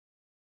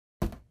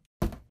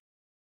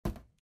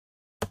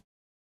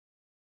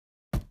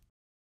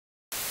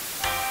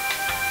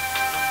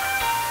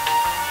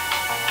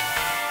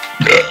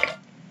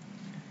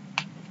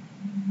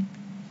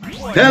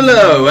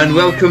Hello and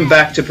welcome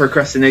back to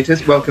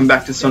Procrastinators. Welcome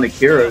back to Sonic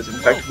Heroes. In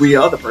fact, we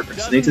are the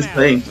Procrastinators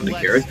playing Sonic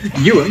Heroes.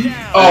 Ewan.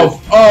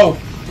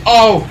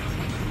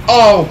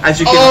 As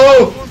you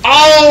can.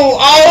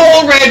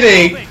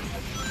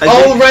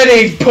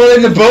 Already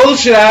pulling the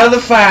bullshit out of the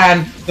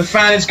fan. The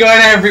fan is going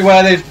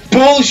everywhere. There's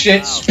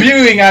bullshit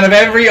spewing out of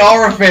every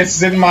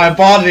orifice in my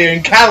body,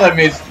 and Callum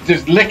is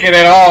just licking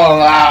it all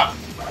out.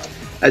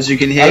 As you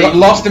can hear, I got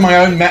lost in my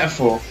own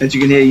metaphor. As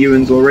you can hear,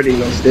 Ewan's already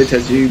lost it,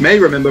 as you may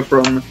remember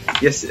from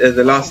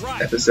the last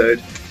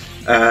episode.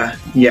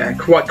 Yeah,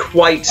 quite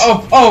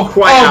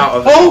out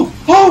of it.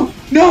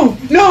 No!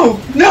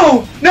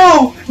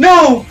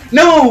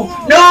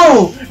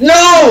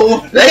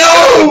 Let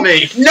go of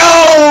me!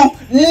 No!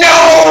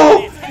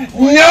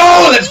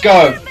 Let's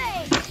go!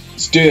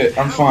 Let's do it.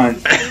 I'm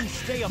fine.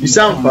 You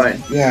sound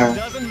fine. Yeah.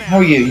 How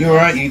are you? You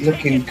alright? You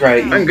looking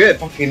great. I'm good.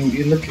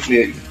 You look at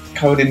you.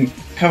 Covered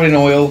in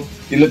oil.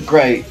 You look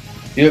great.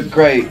 You look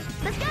great.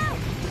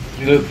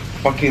 You look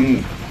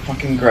fucking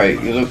great.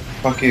 You look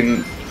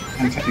fucking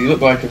fantastic. You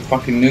look like a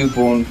fucking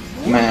newborn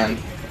man.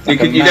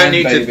 Like you don't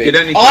need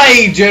to.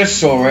 I just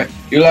saw it.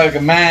 You're like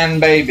a man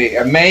baby.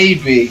 A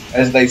maybe,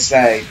 as they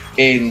say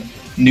in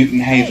Newton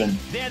Haven.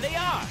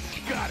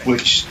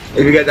 Which,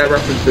 if you get that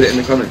reference, put it in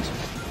the comments.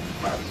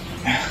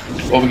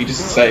 Or we could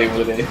just say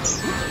what it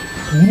is.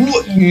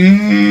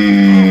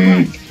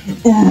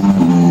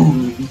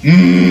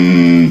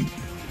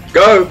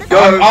 Go!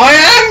 I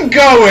am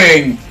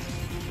going!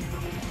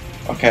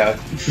 Okay,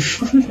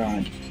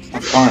 right.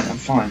 I'm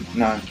fine.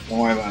 No, don't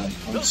worry about it.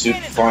 I'm super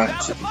fine,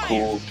 super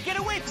cool.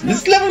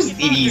 This level's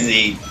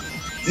easy.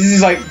 This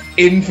is like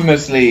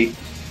infamously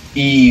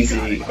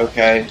easy,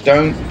 okay?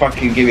 Don't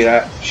fucking give me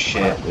that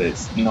shit.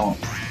 It's not.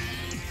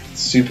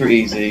 It's super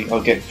easy.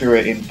 I'll get through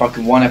it in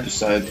fucking one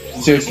episode.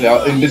 Seriously,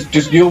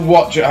 just you'll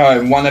watch at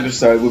home, one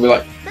episode, we'll be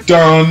like,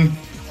 done!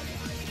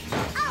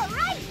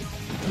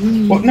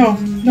 What? No.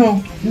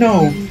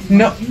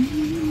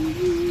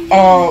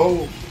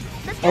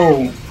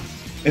 Oh.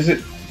 Is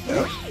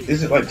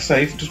it like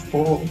safe to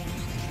fall?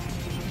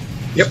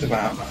 Yep. Just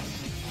about.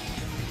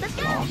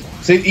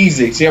 See,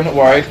 easy. See, I'm not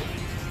worried.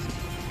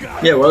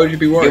 Yeah, why would you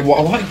be worried?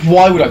 Yeah,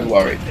 why would I be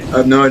worried? I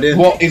have no idea.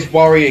 What is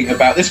worrying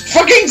about this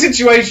fucking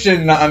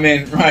situation that I'm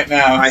in right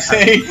now? I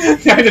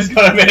just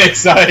got a bit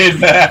excited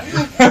there.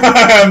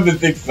 I'm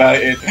just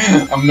excited.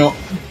 I'm not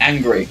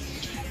angry.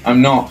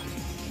 I'm not.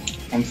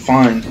 I'm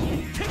fine.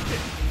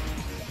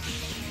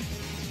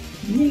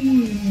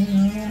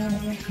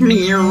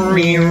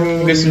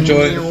 Just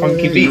enjoying the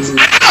funky beats.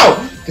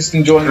 Ow! Just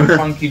enjoying the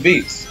funky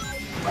beats.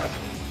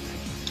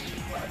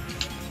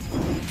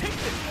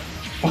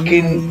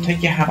 Fucking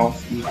take your hat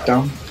off, you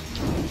dumb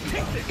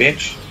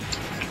bitch.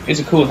 It's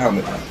a cool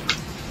helmet though.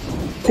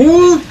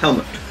 Cool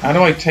helmet. How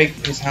do I take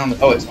his helmet?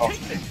 Oh, it's off.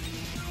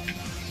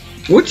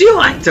 Would you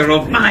like to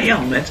rub my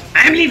helmet?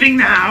 I'm leaving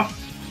now.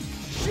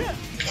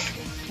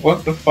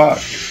 What the fuck?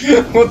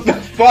 What the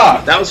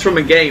fuck? That was from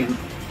a game.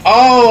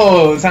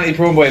 Oh, Sanity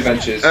Prawn Boy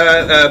Adventures.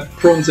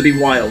 Prawn to be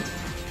Wild.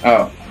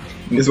 Oh.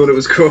 Is what it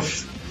was called.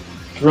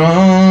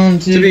 Prawn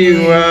to be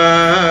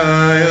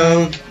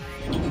wild.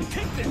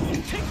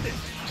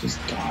 Just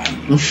die,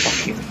 you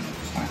fucking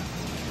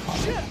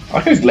I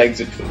like his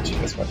legs are twitchy,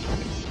 that's quite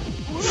funny.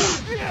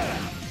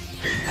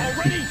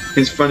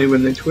 It's funny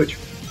when they twitch.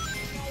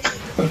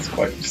 That's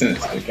quite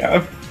sinister,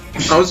 Gav.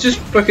 I was just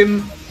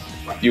fucking...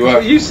 You were.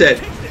 What you said.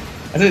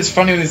 I said it's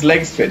funny when his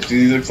legs twitch because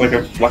he looks like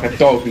a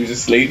dog who's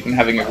asleep and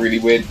having a really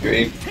weird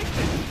dream.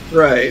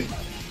 Right.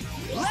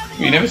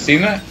 You never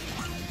seen that?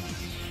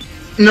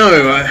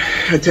 No,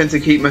 I tend to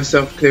keep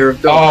myself clear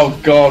of dogs.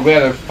 Oh god, we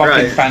had a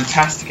fucking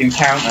fantastic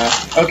encounter.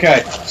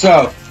 Okay,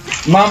 so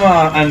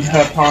Mama and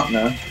her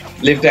partner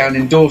live down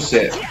in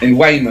Dorset, in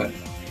Weymouth.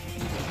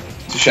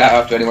 To shout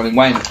out to anyone in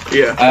Weymouth.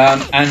 Yeah.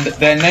 And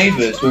their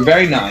neighbours were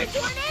very nice,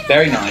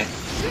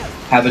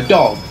 have a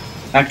dog.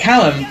 Now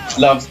Callum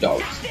loves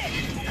dogs.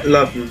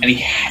 Love them. And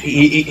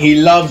he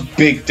loves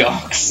big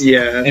dogs.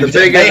 Yeah, the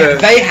bigger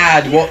they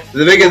had what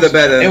the bigger the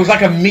better. It was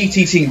like a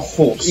meat-eating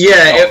horse.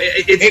 Yeah,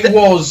 it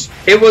was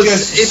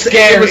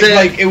scary.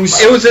 It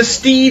was a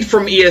steed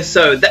from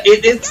ESO.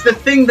 It's the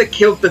thing that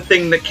killed the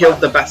thing that killed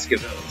the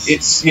Baskervilles.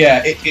 It's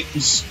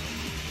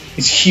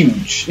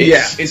huge.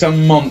 It's a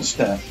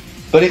monster,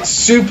 but it's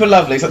super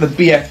lovely. It's like the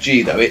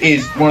BFG though. It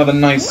is one of the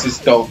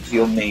nicest dogs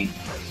you'll meet.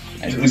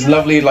 And it was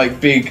lovely,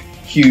 like big.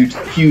 Huge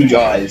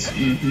eyes.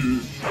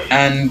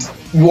 And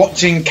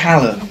watching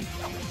Callum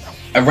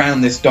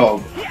around this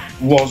dog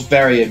was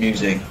very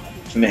amusing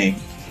to me.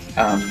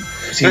 And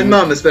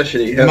Mum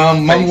especially.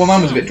 Mum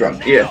was a bit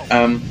drunk. Yeah.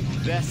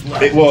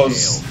 It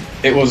was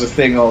a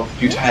thing of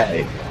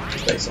beauté,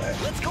 as they say.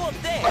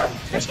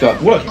 Let's go.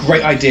 What a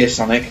great idea,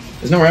 Sonic.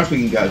 There's nowhere else we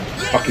can go.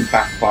 Fucking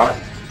fat.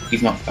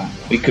 He's not fat.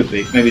 He could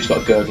be. Maybe he's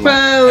got a girdle.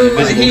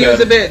 Well, he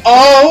was a bit.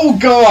 Oh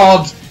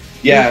God.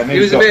 Yeah, maybe he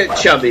was a bit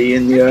chubby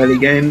in the early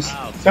games.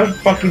 Don't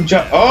fucking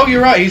jump. Oh,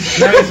 you're right. He's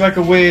like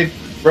a weird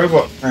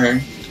robot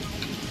thing.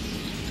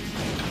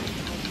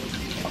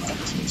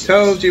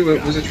 told you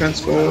it was a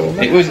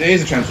transformer. It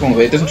is a transformer,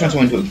 but it doesn't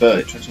transform into a bird.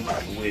 It transforms into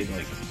like a weird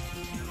like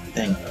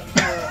thing.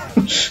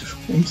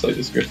 I'm so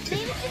descriptive.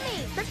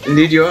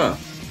 Indeed, you are.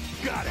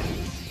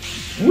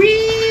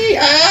 Wee!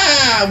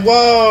 Ah!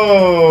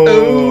 Whoa!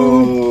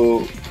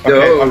 Oh. Okay,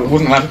 Oh. I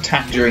wasn't allowed to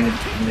tap during the.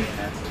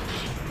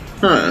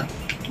 Huh?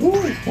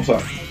 Ooh, what's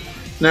up?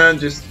 No,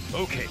 just.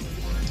 Okay.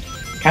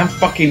 I'm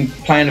fucking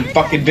playing a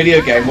fucking video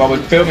game while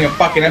we're filming a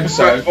fucking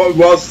episode.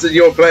 Whilst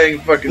you're playing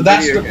fucking But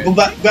video game.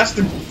 that's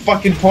the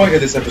fucking point of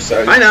this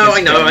episode. I know.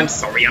 Game. I'm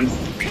sorry.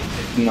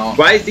 Not.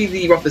 Why is he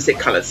the opposite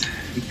colours?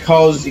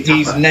 Because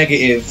he's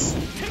negative.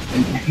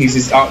 And he's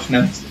his arch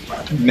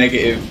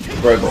negative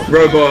robot.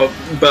 Robot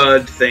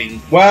bird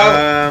thing.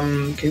 Well.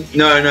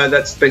 No,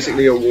 that's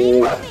basically a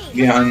wall.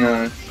 Yeah, I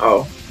know.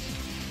 Oh.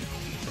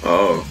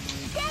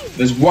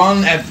 There's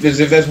one. If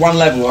there's one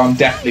level, I'm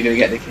definitely gonna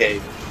get the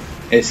key.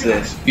 It's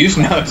this. You just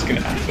know it's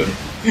gonna happen.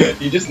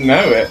 You just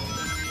know it.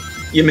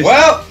 You missed.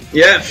 Well.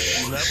 Yeah.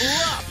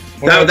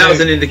 That was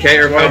an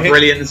indicator of how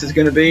brilliant this is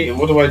going to be.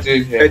 What do I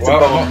do here? It's a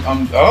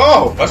bomb.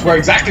 Oh, that's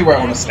exactly where I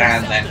want to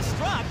stand then.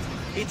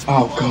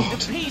 Oh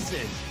god.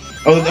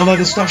 Oh,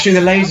 they start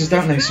shooting the lasers,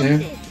 don't they,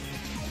 soon?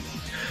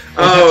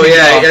 Oh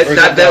yeah.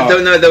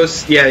 No, there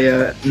was.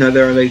 Yeah. No,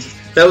 there are lasers.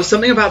 There was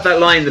something about that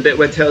line, the bit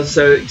where Tails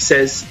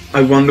says,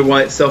 "I wonder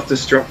why it's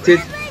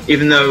self-destructed,"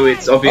 even though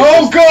it's obvious.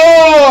 Oh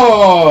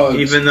god!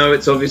 Even though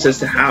it's obvious as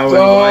to how and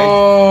why.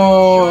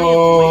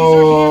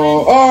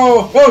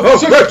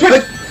 Sorry.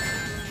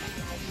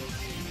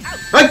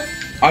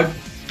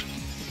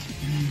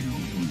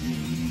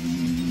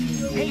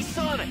 Hey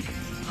Sonic,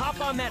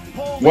 hop on that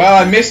pole.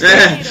 Well, I missed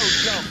it.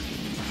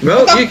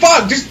 Well, What the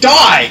fuck? Just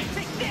die!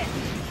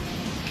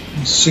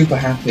 I'm super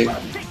happy.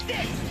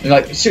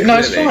 Like, no,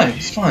 it's fine.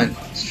 It's fine.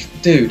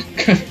 Dude.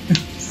 I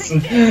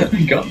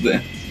got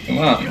this. Come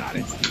on.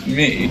 It's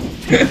me.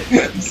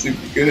 I'm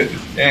super good at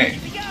this game.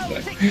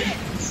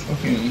 It's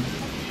fucking...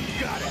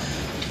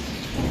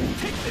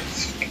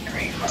 It's fucking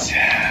great.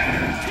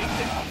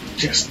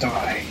 Just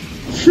die.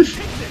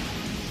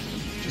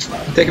 Just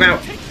die. Take him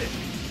out.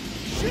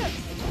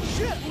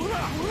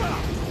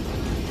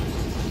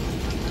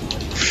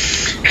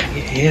 Can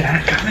you hear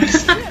that,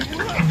 guys?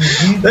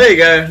 There you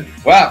go.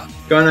 Wow.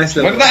 Got a nice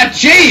little. What did that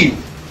achieve?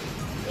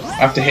 I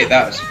have to hit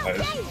that, I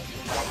suppose.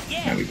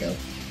 There we go.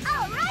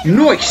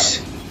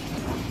 Nice.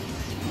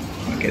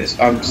 I just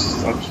want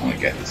to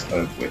get this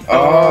over with.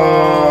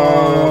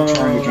 Oh,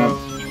 triangle jump.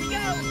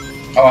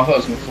 Oh, I thought it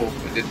was going to fall,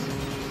 but it didn't.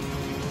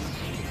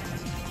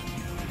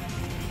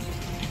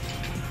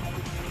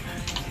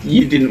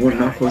 You didn't want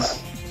Knuckles.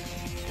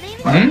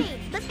 Hmm?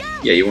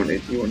 Yeah, you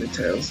wanted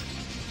Tails.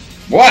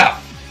 Wow.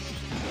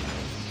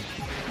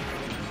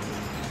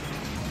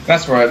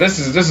 That's right. This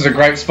is a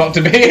great spot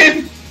to be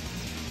in.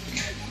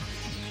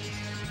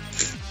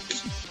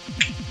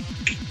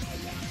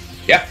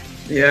 Yep.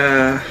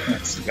 Yeah.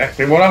 That's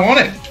exactly what I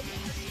wanted.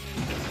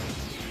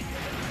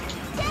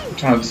 I'm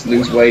trying to just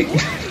lose weight.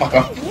 Fuck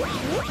off.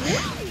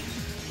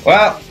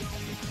 Well.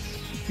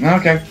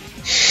 Okay.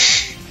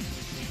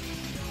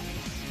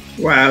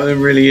 Wow, it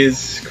really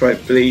is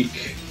quite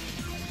bleak.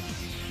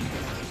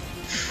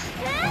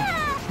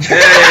 Hey.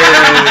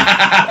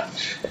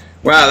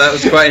 Wow, that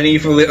was quite an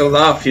evil little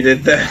laugh you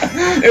did there.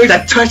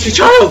 That tiny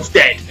child's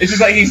dead. It's just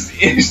like he's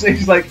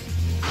like.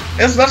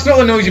 That's not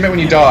the noise you make when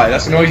you die.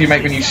 That's the noise you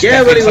make when you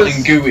step in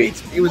something gooey.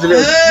 He was a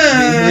little.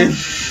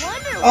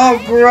 Oh,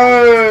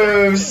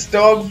 gross!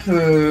 Dog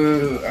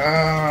poo.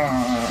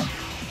 Ah.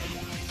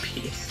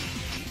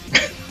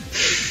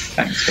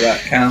 Thanks for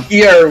that, Cal.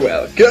 You're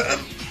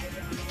welcome.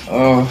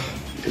 Oh,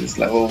 this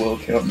level will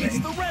kill me.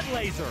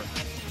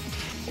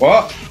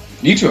 What?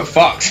 You two are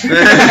fucked.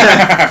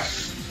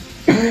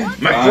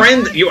 My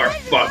friend, you are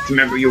fucked.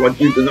 Remember, you are not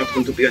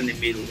going to be in the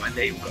middle one.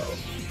 There you go.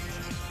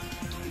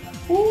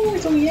 Ooh,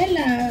 it's all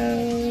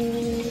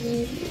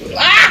yellow.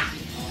 Ah!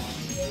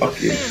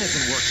 Fuck you.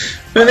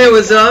 And it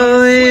was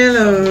all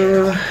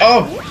yellow.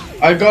 Oh,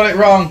 I got it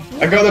wrong.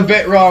 I got the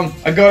bit wrong.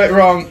 I got it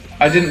wrong.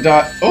 I didn't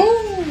die.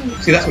 Oh,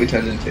 see, that's what he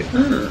turned into.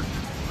 Ah,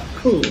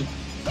 cool.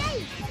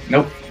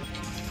 Nope.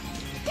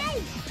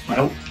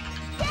 Nope.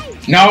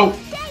 No.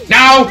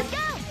 No.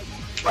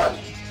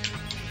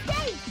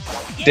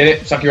 Did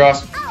it? Suck your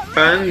ass.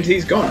 And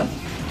he's gone.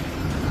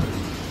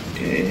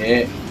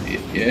 Yeah.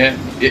 Yeah.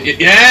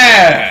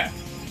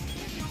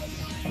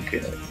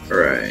 Okay.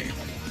 Right.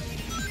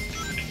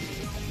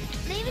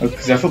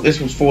 Because I thought this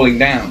was falling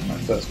down when I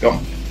first got.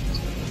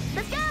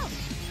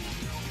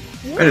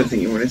 I don't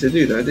think you wanted to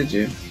do that, did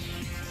you?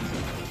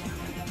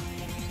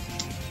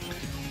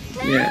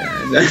 Yeah,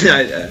 I'm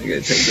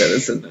gonna take that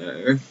as a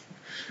no.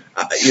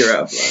 You're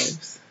out of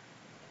lives.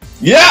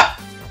 Yeah.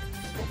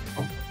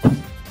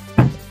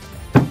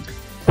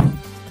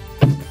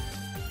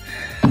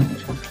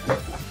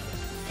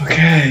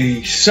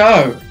 Okay,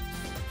 so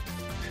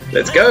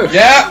let's go.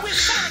 Yeah.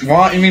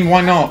 Why? You mean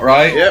why not?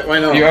 Right? Yeah, why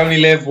not? You only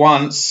live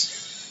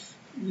once.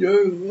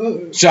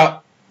 Yo.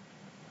 Shut.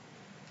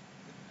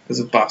 There's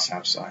a bus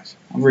outside.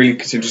 I'm really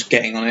considering just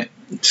getting on it.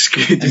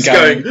 Just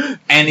going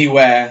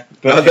anywhere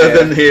but other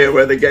than here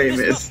where the game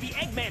is. The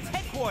Eggman's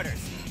headquarters.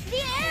 The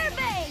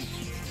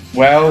airbase!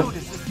 Well,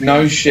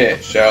 no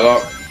shit,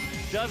 Sherlock.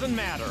 Doesn't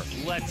matter.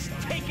 Let's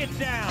take it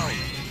down.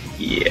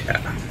 Yeah.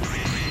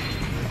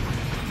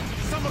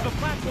 Some of the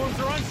platforms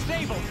are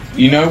unstable.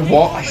 You know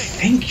what? I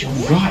think you're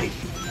right.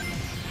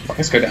 Fuck,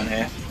 let's go down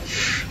here.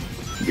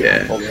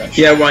 Yeah.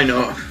 Yeah, why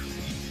not?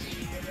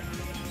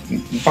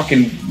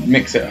 Fucking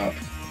mix it up.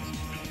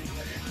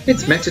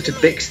 It's meta to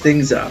mix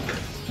things up.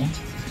 What?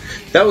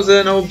 That was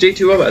an old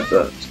G2O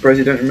advert. Surprised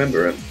you don't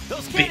remember it.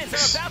 Those cannons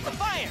Bix. are about to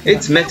fire.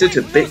 It's meta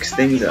to mix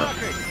things up.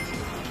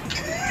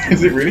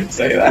 Does it really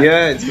say that?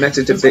 Yeah, it's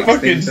meta to It's mix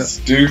fucking things up.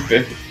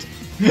 stupid.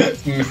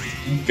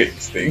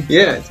 Bix thing.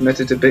 Yeah, it's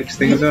meta to mix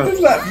things What up.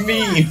 does that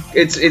mean?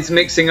 It's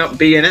mixing up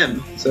B and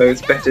M, so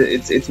it's better.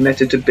 It's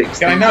meta to mix.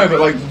 Yeah, I things know, up. but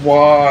like,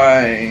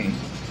 why?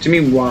 Do you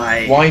mean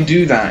why? Why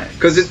do that?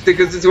 Because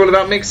it's all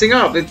about mixing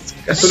up. I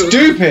thought it was,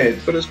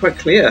 Stupid. but it was quite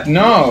clear.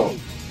 No.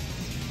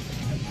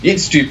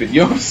 It's stupid.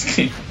 You're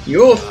stupid.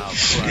 You're.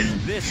 This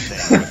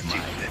thing is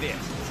like this.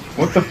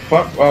 What the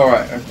fuck?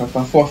 Alright, if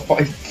I thought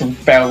I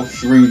fell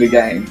through the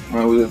game,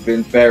 I would have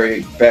been very,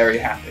 very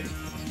happy.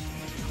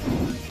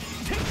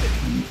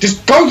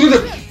 Just go through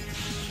the...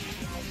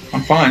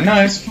 I'm fine.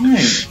 No, it's fine.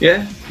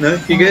 Yeah. No,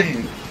 you good?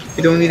 Fine.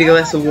 You don't need a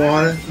glass of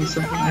water or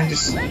something. I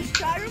just... Let's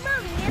try removing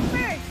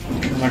it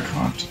first. I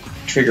can't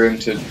trigger him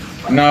to...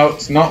 No,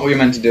 it's not what you're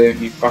meant to do,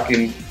 you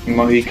fucking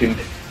Mohican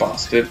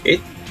bastard. There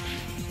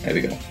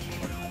we go.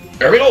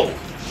 There we go!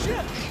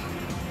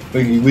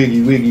 Wiggy,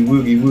 wiggy, wiggy,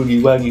 woogie,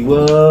 woogie, waggy,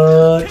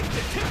 what?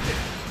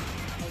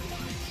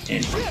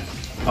 Yeah.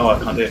 Oh, I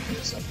can't do it for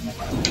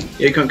myself.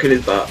 Yeah, you can't kill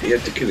his butt. You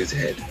have to kill his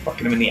head.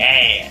 Fucking him in the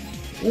air.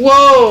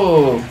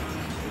 Whoa!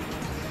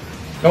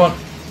 Come on.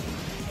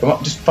 Come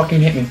on, just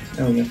fucking hit me.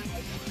 There we go.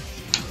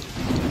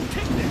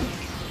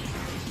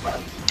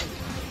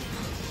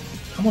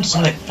 Come on,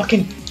 Sonic.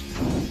 Fucking...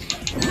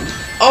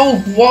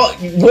 Oh, what?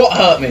 What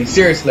hurt me?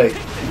 Seriously.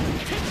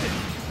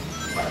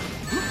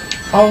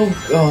 Oh.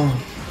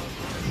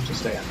 I'll just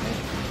stay out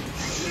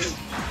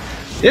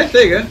there. Yeah,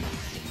 there you go.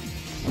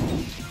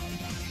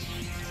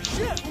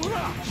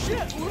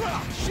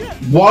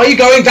 Why are you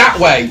going that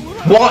way?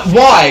 Why?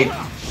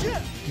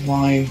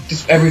 Why?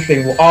 Just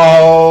everything.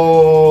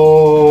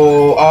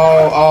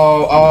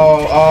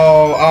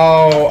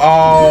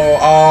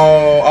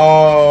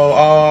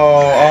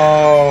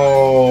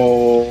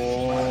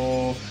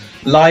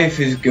 Life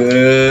is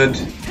good.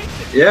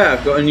 Yeah,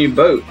 I've got a new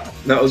boat.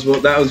 That was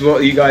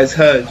what you guys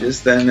heard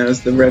just then. That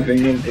was the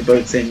revving of the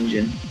boat's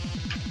engine.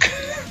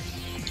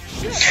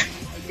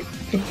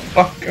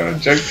 What kind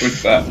of joke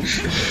was that?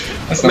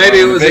 That's not Maybe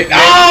it what was I a- think.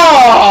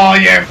 Oh,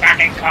 you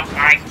fucking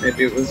cockeye!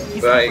 Maybe it was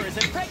Keep like. Super is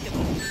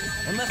impregnable.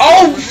 Unless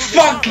Oh, the power is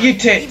fuck down, your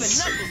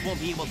tits! Even Knuckles won't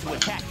be able to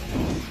attack.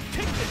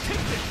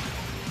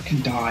 Fucking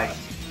die.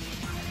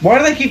 Why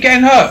do they keep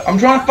getting hurt? I'm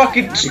trying to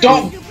fucking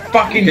stop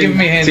fucking giving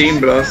me hints. Team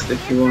blast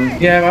if you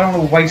want. Yeah, but I don't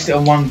want to waste it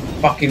on one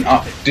fucking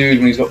up dude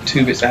when he's got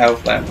 2 bits of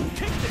health left.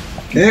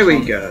 There we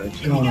go.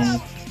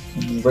 God,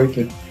 I'm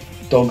raping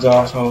dog's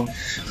asshole.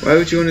 Why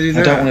would you want to do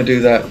that? I don't want to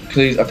do that.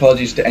 Please,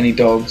 apologies to any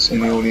dogs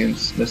in the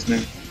audience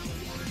listening.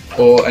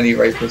 Or any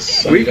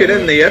rapists. We could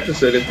end the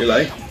episode if you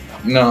like.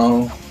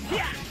 No.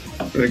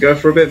 Want to go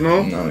for a bit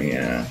more? No,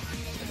 yeah.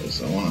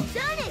 Because I want to...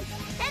 Sonic,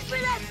 head for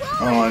that pole.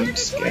 Oh, and do I'm the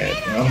scared,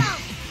 tornado no. jump.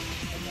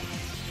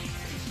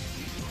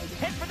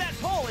 Head for that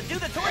pole and do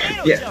the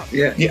tornado Yeah, jump.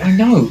 yeah. Yeah, I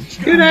know.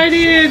 Good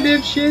idea,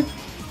 dipshit.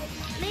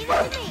 Leave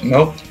it to me.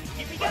 Nope.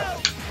 Here we go.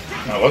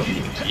 No, I wasn't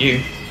giving it to you.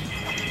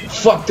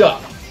 Fucked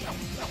up.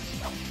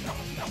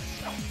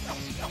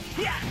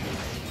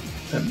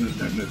 Don't move,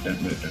 don't move,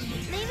 don't move, don't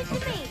move. Leave it to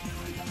me.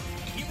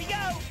 Here we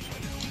go.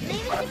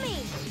 Leave it to me.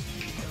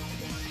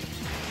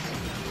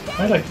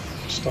 Can I like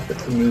stop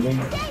it from moving?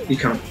 You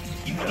can't.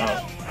 No.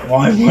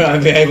 Why would I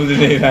be able to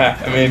do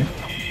that? I mean,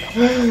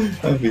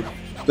 that'd be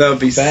That would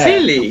be Fair.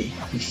 silly.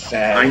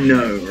 fair. I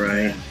know,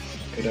 right?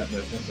 Okay, don't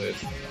move, don't move.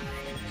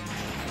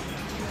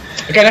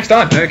 Okay, next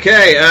time.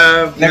 Okay,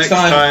 next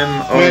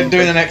time We're on-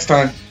 doing the next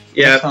time.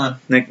 Yeah. Next time.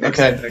 Next,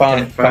 Okay,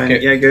 fine. Fuck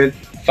it. Yeah, good.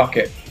 Fuck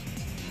it.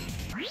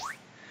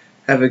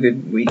 Have a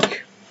good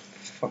week.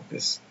 Fuck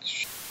this.